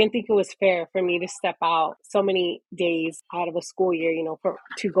because I didn't think it was fair for me to step out so many days out of a school year, you know,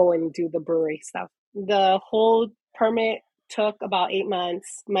 to go and do the brewery stuff. The whole permit took about 8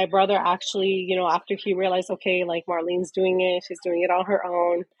 months. My brother actually, you know, after he realized, okay, like Marlene's doing it, she's doing it on her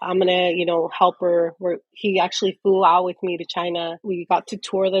own. I'm gonna, you know, help her. He actually flew out with me to China. We got to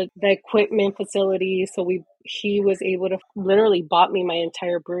tour the equipment facility. So he was able to literally bought me my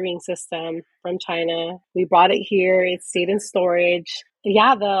entire brewing system from China. We brought it here. It stayed in storage.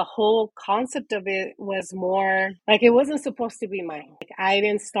 Yeah, the whole concept of it was more like it wasn't supposed to be mine. Like I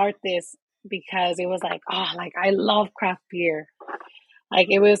didn't start this because it was like, oh, like I love craft beer. Like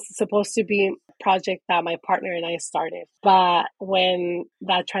it was supposed to be a project that my partner and I started. But when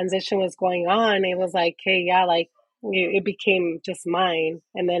that transition was going on, it was like, hey, yeah, like it became just mine.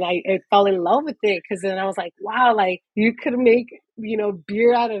 And then I fell in love with it because then I was like, wow, like you could make, you know,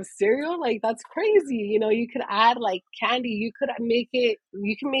 beer out of cereal. Like that's crazy. You know, you could add like candy. You can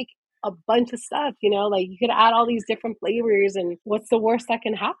make a bunch of stuff, you know, like you could add all these different flavors and what's the worst that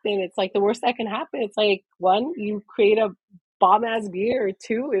can happen? It's like the worst that can happen. It's like one, you create a bomb ass beer, or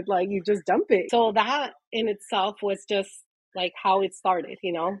two, it like you just dump it. So that in itself was just like how it started,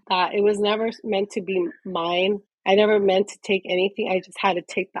 you know, that it was never meant to be mine. I never meant to take anything. I just had to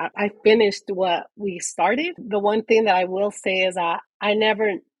take that. I finished what we started. The one thing that I will say is that I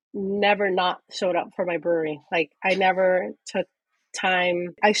never not showed up for my brewery. Like I never took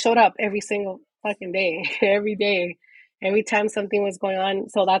time. I showed up every single fucking day, every day, every time something was going on.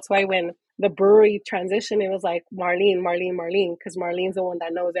 So that's why when the brewery transition, it was like Marlene, because Marlene's the one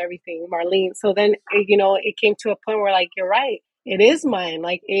that knows everything. Marlene. So then, you know, it came to a point where like, you're right. It is mine.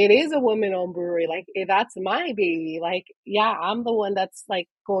 Like it is a woman-owned brewery. Like that's my baby. Like yeah, I'm the one that's like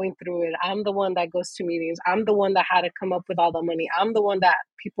going through it. I'm the one that goes to meetings. I'm the one that had to come up with all the money. I'm the one that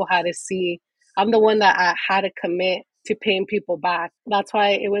people had to see. I'm the one that I had to commit to paying people back. That's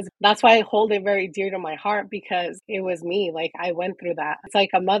why I hold it very dear to my heart because it was me. Like I went through that. It's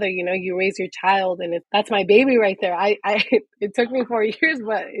like a mother, you know, you raise your child and that's my baby right there. It took me 4 years,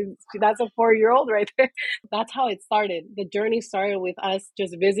 but that's a 4-year-old right there. That's how it started. The journey started with us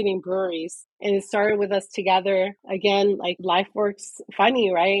just visiting breweries and it started with us together. Again, like life works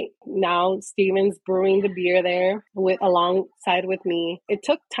funny, right? Now Steven's brewing the beer there alongside with me. It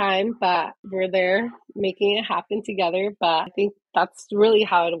took time, but we're there making it happen together. But I think that's really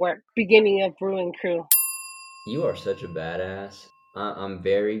how it worked. Beginning of Brewing Crew. You are such a badass. I'm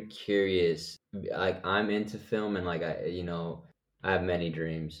very curious. Like I'm into film and like I have many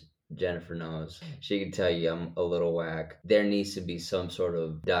dreams. Jennifer knows. She can tell you I'm a little whack. There needs to be some sort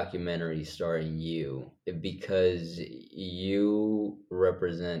of documentary starring you because you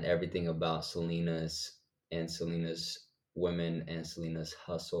represent everything about Salinas and Salinas women and Selena's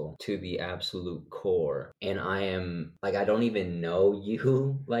hustle to the absolute core. And I am like, I don't even know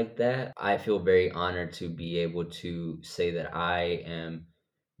you like that. I feel very honored to be able to say that I am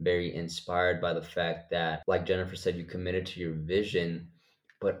very inspired by the fact that, like Jennifer said, you committed to your vision,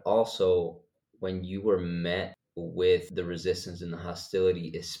 but also when you were met with the resistance and the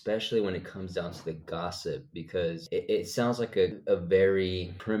hostility, especially when it comes down to the gossip, because it sounds like a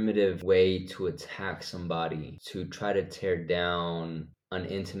very primitive way to attack somebody, to try to tear down an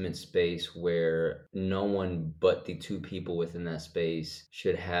intimate space where no one but the two people within that space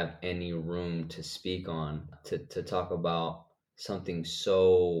should have any room to speak on, to talk about something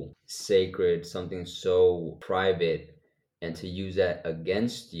so sacred, something so private, and to use that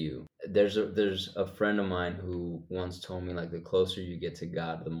against you. There's a friend of mine who once told me, like, the closer you get to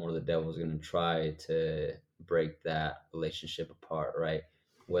God, the more the devil's going to try to break that relationship apart, right?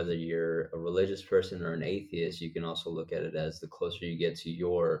 Whether you're a religious person or an atheist, you can also look at it as the closer you get to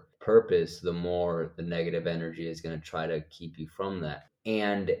your purpose, the more the negative energy is going to try to keep you from that.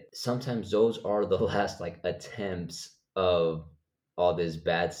 And sometimes those are the last, like, attempts of all this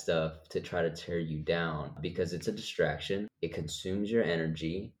bad stuff to try to tear you down, because it's a distraction. It consumes your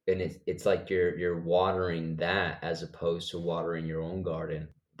energy, and it's like you're watering that as opposed to watering your own garden.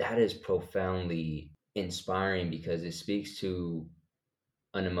 That is profoundly inspiring because it speaks to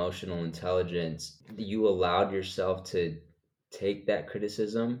an emotional intelligence. You allowed yourself to take that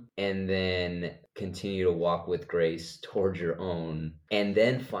criticism and then continue to walk with grace towards your own. And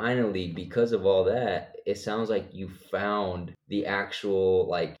then finally, because of all that, it sounds like you found the actual,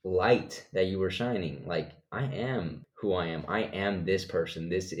 like, light that you were shining. Like, I am who I am. I am this person.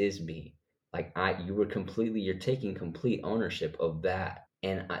 This is me. Like, you're taking complete ownership of that.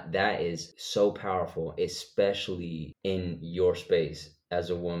 And that is so powerful, especially in your space as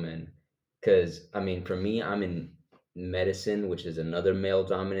a woman. Because, I mean, for me, I'm in medicine, which is another male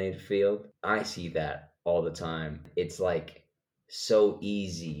dominated field. I see that all the time. It's like so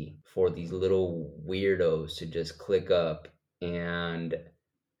easy for these little weirdos to just click up and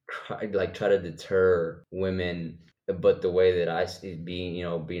try to deter women. But the way that I see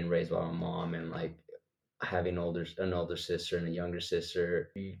being raised by my mom, and like having an older sister and a younger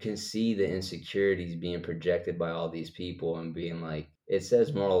sister, you can see the insecurities being projected by all these people, and being like, it says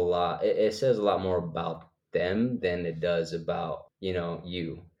a lot more about them than it does about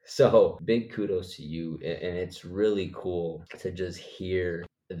you. So big kudos to you, and it's really cool to just hear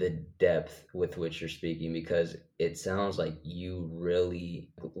the depth with which you're speaking, because it sounds like you really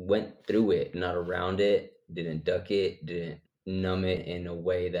went through it, not around it, didn't duck it, didn't numb it in a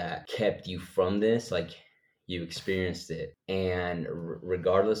way that kept you from this. Like, you experienced it, and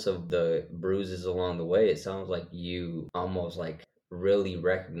regardless of the bruises along the way, it sounds like you almost, like, really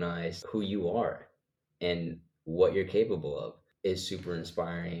recognize who you are and what you're capable of. Is super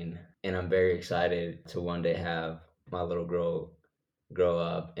inspiring, and I'm very excited to one day have my little girl grow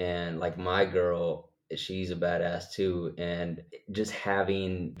up. And like, my girl, she's a badass too, and just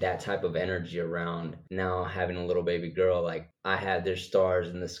having that type of energy around, now having a little baby girl, like, there's stars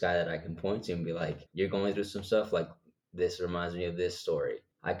in the sky that I can point to and be like, you're going through some stuff, like, this reminds me of this story.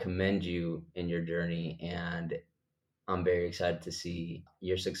 I commend you in your journey, and I'm very excited to see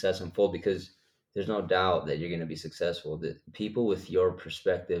your success unfold, because there's no doubt that you're going to be successful. The people with your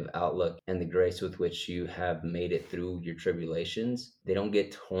perspective, outlook, and the grace with which you have made it through your tribulations, they don't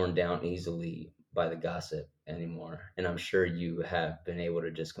get torn down easily by the gossip anymore. And I'm sure you have been able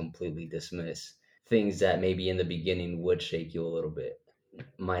to just completely dismiss things that maybe in the beginning would shake you a little bit.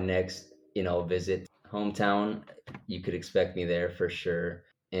 My next, visit hometown, you could expect me there for sure.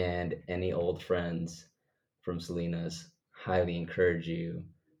 And any old friends from Salinas, highly encourage you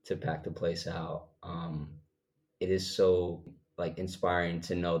to pack the place out. It is so, like, inspiring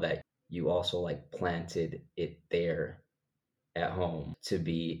to know that you also, like, planted it there at home to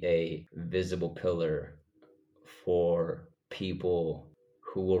be a visible pillar for people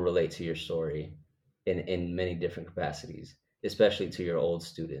who will relate to your story in many different capacities, especially to your old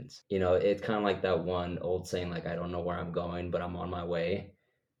students. It's kind of like that one old saying, like, I don't know where I'm going, but I'm on my way.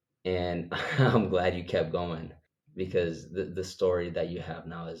 And I'm glad you kept going, because the story that you have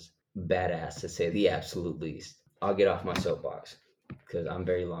now is badass, to say the absolute least. I'll get off my soapbox because I'm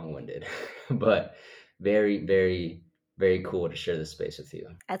very long-winded, but very, very, very cool to share this space with you.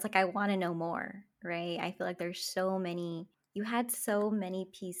 It's like I want to know more, right? I feel like there's so many, you had so many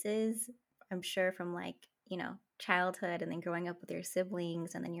pieces, I'm sure, from like, childhood, and then growing up with your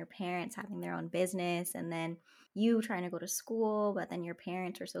siblings, and then your parents having their own business, and then you trying to go to school, but then your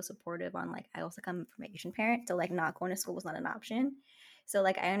parents are so supportive on, like, I also come from an Asian parent, so like not going to school was not an option. So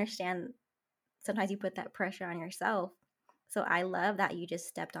like I understand sometimes you put that pressure on yourself. So I love that you just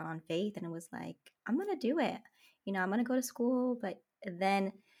stepped on faith and it was like, I'm going to do it. I'm going to go to school, but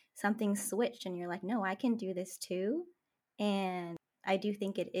then something switched and you're like, no, I can do this too. And I do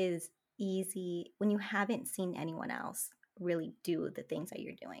think it is easy when you haven't seen anyone else really do the things that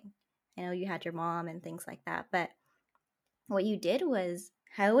you're doing. I know you had your mom and things like that, but what you did was,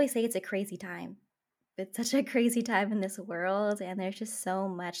 I always say it's a crazy time. It's such a crazy time in this world, and there's just so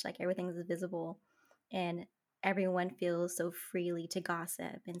much, like, everything's visible, and everyone feels so freely to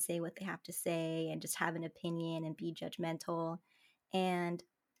gossip and say what they have to say and just have an opinion and be judgmental. And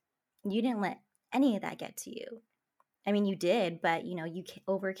you didn't let any of that get to you. I mean, you did, but you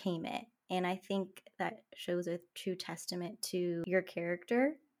overcame it. And I think that shows a true testament to your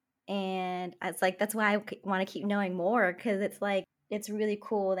character. And it's like, that's why I want to keep knowing more, because it's like, it's really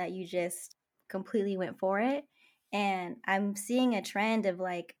cool that you just completely went for it. And I'm seeing a trend of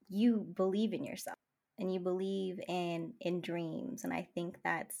like, you believe in yourself and you believe in dreams. And I think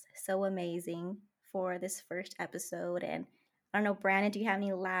that's so amazing for this first episode. And I don't know, Brandon, do you have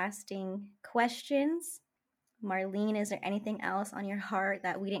any lasting questions? Marlene, is there anything else on your heart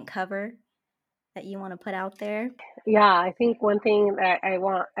that we didn't cover that you want to put out there? Yeah, I think one thing that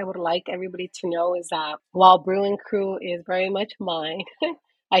I would like everybody to know is that while Brew and Crew is very much mine,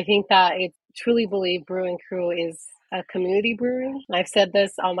 I think that I truly believe Brew and Crew is a community brewery. I've said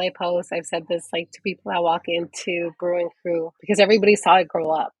this on my posts. I've said this like to people that walk into Brew and Crew because everybody saw it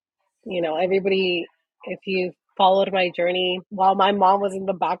grow up. Everybody, if you followed my journey while my mom was in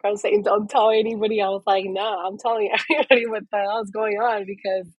the background saying, "Don't tell anybody," I was like, no, I'm telling everybody what the hell is going on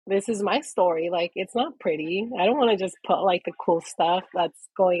because this is my story. Like, it's not pretty. I don't want to just put like the cool stuff that's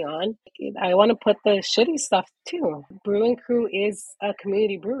going on. I want to put the shitty stuff too. Brew and Crew is a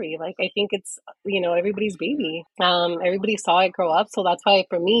community brewery. Like, I think it's, everybody's baby. Everybody saw it grow up. So that's why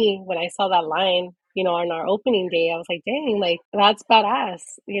for me, when I saw that line, on our opening day, I was like, dang, like, that's badass.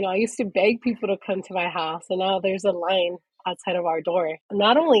 I used to beg people to come to my house, and now there's a line outside of our door.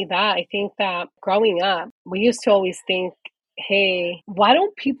 Not only that, I think that growing up, we used to always think, hey, why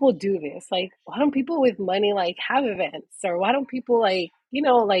don't people do this? Like, why don't people with money, like, have events? Or why don't people, like,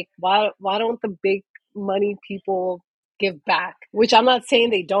 like, why don't the big money people give back? Which I'm not saying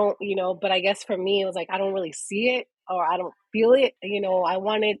they don't, but I guess for me, it was like, I don't really see it or I don't feel it. I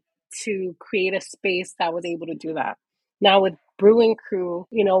wanted to create a space that was able to do that. Now with Brew and Crew,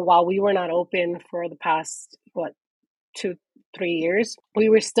 while we were not open for the past, 2-3 years, we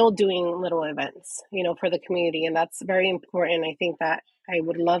were still doing little events, for the community. And that's very important. I think that I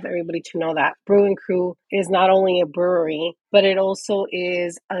would love everybody to know that Brew and Crew is not only a brewery, but it also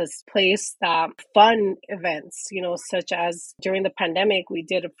is a place that fun events, such as during the pandemic, we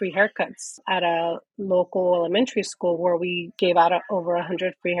did a free haircuts at a local elementary school where we gave out over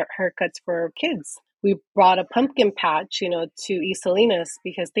 100 free haircuts for kids. We brought a pumpkin patch, to East Salinas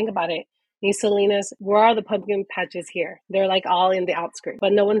because think about it. East Salinas, where are the pumpkin patches here? They're like all in the outskirts,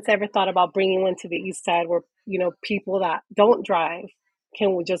 but no one's ever thought about bringing one to the east side where, people that don't drive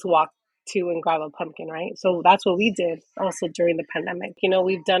can just walk to and grab a pumpkin, right? So that's what we did also during the pandemic.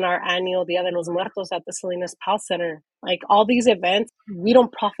 We've done our annual Dia de los Muertos at the Salinas Pal Center. Like all these events, we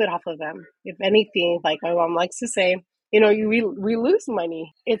don't profit off of them. If anything, like my mom likes to say, we lose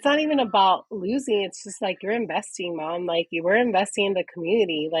money. It's not even about losing. It's just like you're investing, mom. Like we're investing in the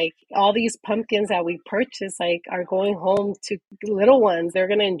community. Like all these pumpkins that we purchase, like are going home to little ones. They're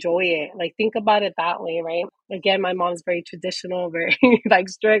going to enjoy it. Like think about it that way, right? Again, my mom's very traditional, very like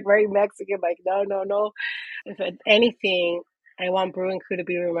strict, very Mexican. Like no, no, no. If anything, I want Brew and Crew to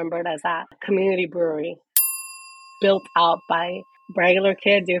be remembered as that community brewery built out by regular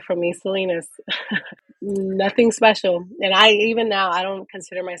kids. You're from East Salinas. Nothing special. And even now, I don't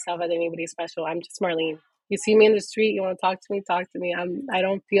consider myself as anybody special. I'm just Marlene. You see me in the street, you want to talk to me, talk to me. I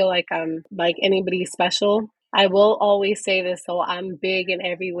don't feel like I'm like anybody special. I will always say this, so I'm big in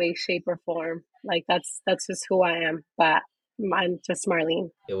every way, shape, or form. Like that's just who I am. But I'm just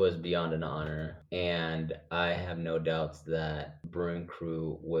Marlene. It was beyond an honor, and I have no doubts that Brew and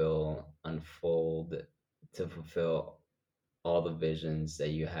Crew will unfold to fulfill all the visions that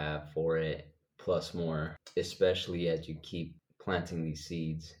you have for it, plus more, especially as you keep planting these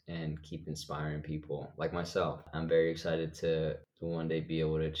seeds and keep inspiring people like myself. I'm very excited to one day be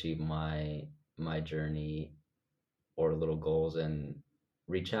able to achieve my journey or little goals and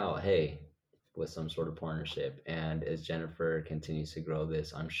reach out, hey, with some sort of partnership. And as Jennifer continues to grow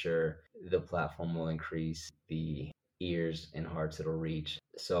this, I'm sure the platform will increase, the ears and hearts it'll reach.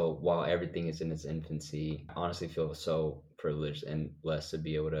 So while everything is in its infancy, I honestly feel so privileged and blessed to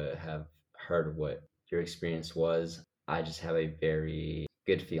be able to have heard what your experience was. I just have a very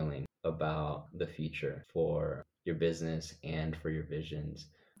good feeling about the future for your business and for your visions.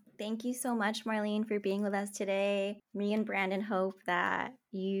 Thank you so much, Marlene, for being with us today. Me and Brandon hope that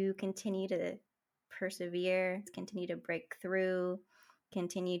you continue to persevere, continue to break through,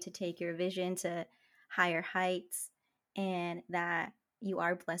 continue to take your vision to higher heights, and that you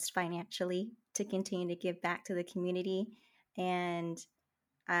are blessed financially to continue to give back to the community. And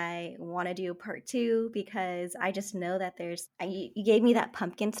I want to do a part two because I just know that you gave me that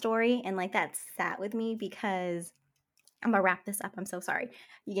pumpkin story, and like that sat with me because I'm gonna wrap this up. I'm so sorry.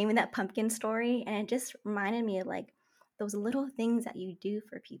 You gave me that pumpkin story, and it just reminded me of like those little things that you do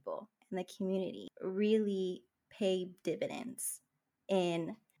for people in the community really pay dividends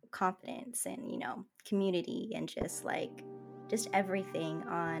in confidence and, you know, community and just everything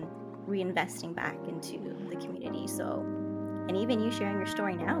on reinvesting back into the community. So, and even you sharing your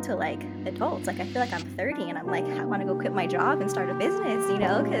story now to like adults, like I feel like I'm 30 and I'm like, I want to go quit my job and start a business, you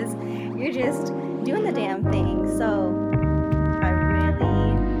know, because you're just doing the damn thing. So I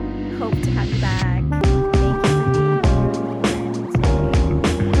really hope to have you back